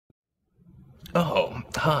Oh,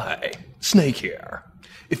 hi. Snake here.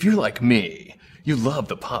 If you're like me, you love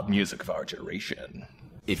the pop music of our generation.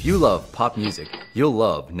 If you love pop music, you'll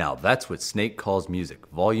love Now That's What Snake Calls Music,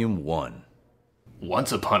 Volume 1.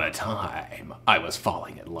 Once upon a time, I was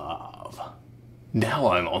falling in love. Now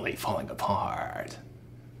I'm only falling apart.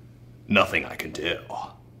 Nothing I can do.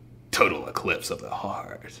 Total eclipse of the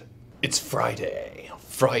heart. It's Friday.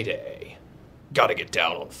 Gotta get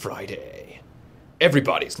down on Friday.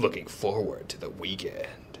 Everybody's looking forward to the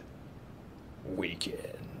weekend.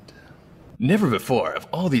 Never before have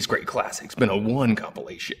all these great classics been on one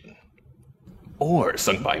compilation. Or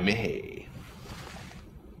sung by me.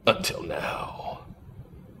 Until now.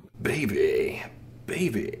 Baby.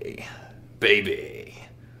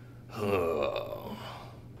 Oh.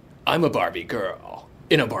 I'm a Barbie girl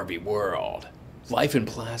in a Barbie world. Life in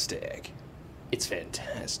plastic. It's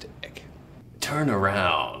fantastic. Turn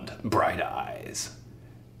around, bright eyes.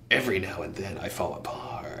 Every now and then I fall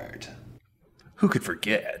apart. Who could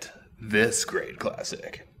forget this great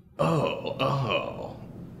classic? Oh.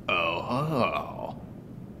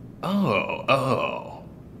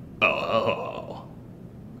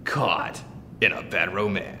 Caught in a bad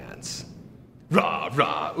romance. Rah,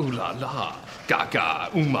 rah, ooh la la.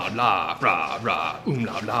 Gaga, ma la, rah, rah,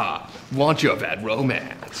 la la. Want your bad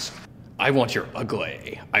romance. I want your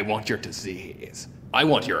ugly. I want your disease. I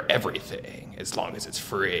want your everything, as long as it's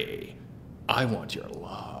free. I want your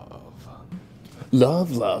love.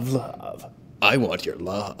 Love. I want your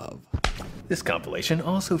love. This compilation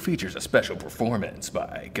also features a special performance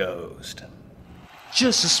by Ghost.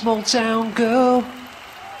 Just a small town girl,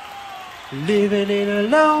 living in a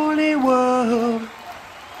lonely world.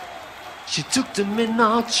 She took the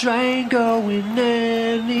midnight train going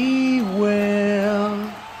anywhere.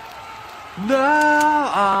 Now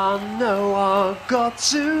I know I got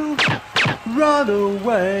to run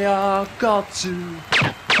away, I got to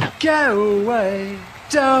get away.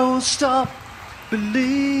 Don't stop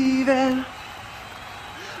believing,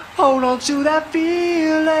 hold on to that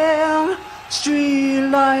feeling. Street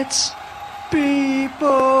lights, people.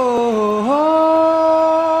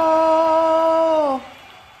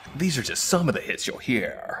 These are just some of the hits you'll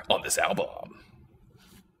hear on this album.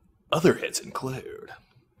 Other hits include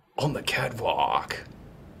On the Catwalk.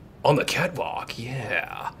 On the Catwalk,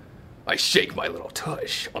 yeah. I shake my little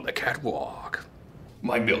tush on the catwalk.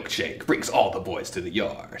 My milkshake brings all the boys to the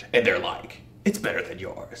yard, and they're like, it's better than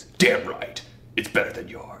yours. Damn right, it's better than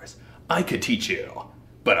yours. I could teach you,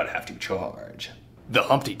 but I'd have to charge. The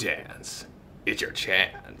Humpty Dance. It's your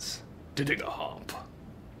chance to dig a hump.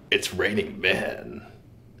 It's raining men.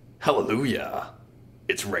 Hallelujah.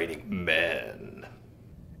 It's raining men.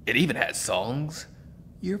 It even has songs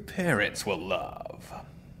your parents will love.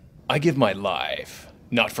 I give my life,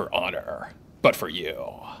 not for honor, but for you.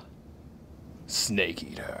 Snake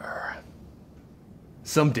Eater.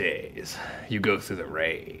 Some days you go through the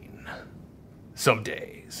rain. Some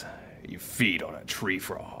days you feed on a tree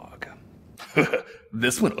frog.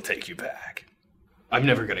 This one will take you back. I'm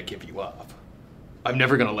never gonna give you up. I'm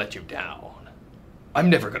never gonna let you down. I'm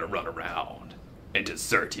never gonna run around and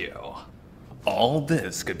desert you. All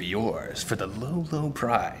this could be yours for the low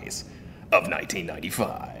price of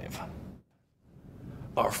 $19.95.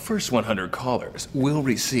 Our first 100 callers will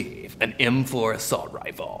receive an M4 assault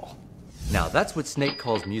rifle. Now That's What Snake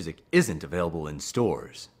Calls Music isn't available in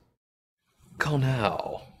stores. Call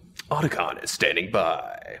now. Otacon is standing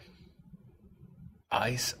by.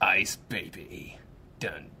 Ice, baby.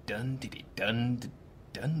 Dun dun diddy dun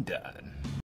dun dun.